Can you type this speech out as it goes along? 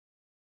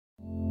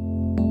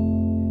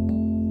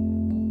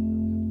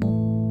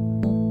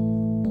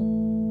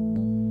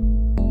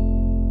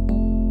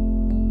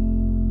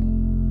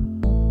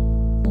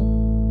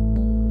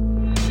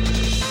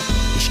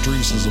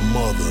streets as a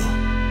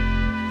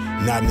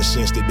mother. Not in the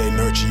sense that they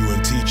nurture you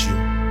and teach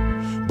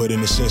you, but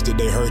in the sense that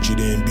they hurt you,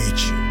 then beat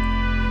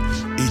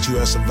you. Each who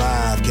has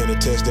survived can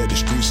attest that the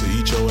streets will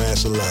eat your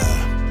ass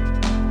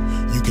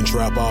alive. You can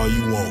trap all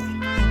you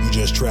want, you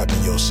just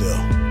trapping yourself.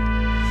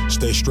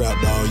 Stay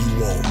strapped all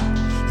you want,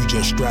 you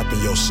just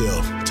strapping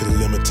yourself to the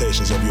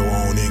limitations of your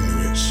own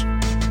ignorance.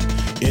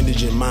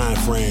 Indigent mind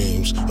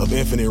frames of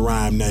infinite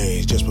rhyme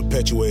names just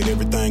perpetuate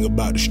everything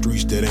about the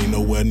streets that ain't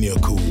nowhere near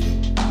cool.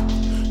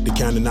 The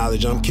kind of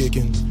knowledge I'm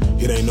kicking,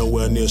 it ain't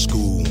nowhere near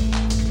school.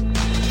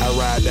 I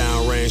ride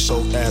down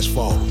rain-soaked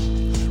asphalt,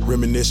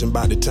 reminiscing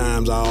about the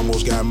times I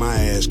almost got my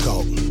ass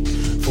caught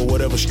for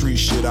whatever street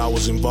shit I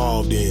was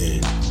involved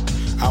in.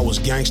 I was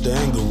gangster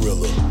and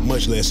gorilla,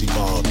 much less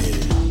evolved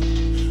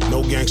in.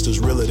 No gangsters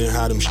realer than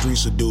how them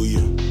streets will do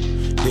you.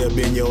 They'll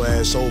bend your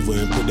ass over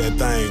and put that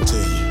thing to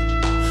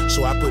you.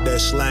 So I put that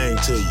slang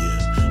to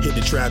you, hit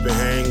the trap and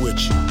hang with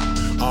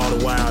you, all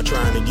the while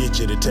trying to get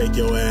you to take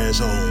your ass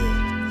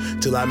home.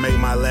 Till I make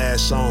my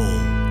last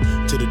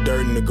song, till the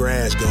dirt and the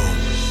grass gone.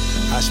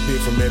 I spit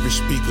from every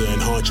speaker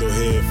and haunt your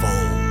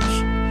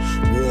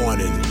headphones.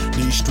 Warning,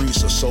 these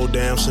streets are so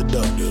damn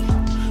seductive,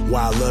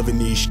 while loving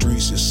these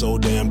streets is so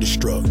damn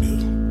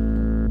destructive.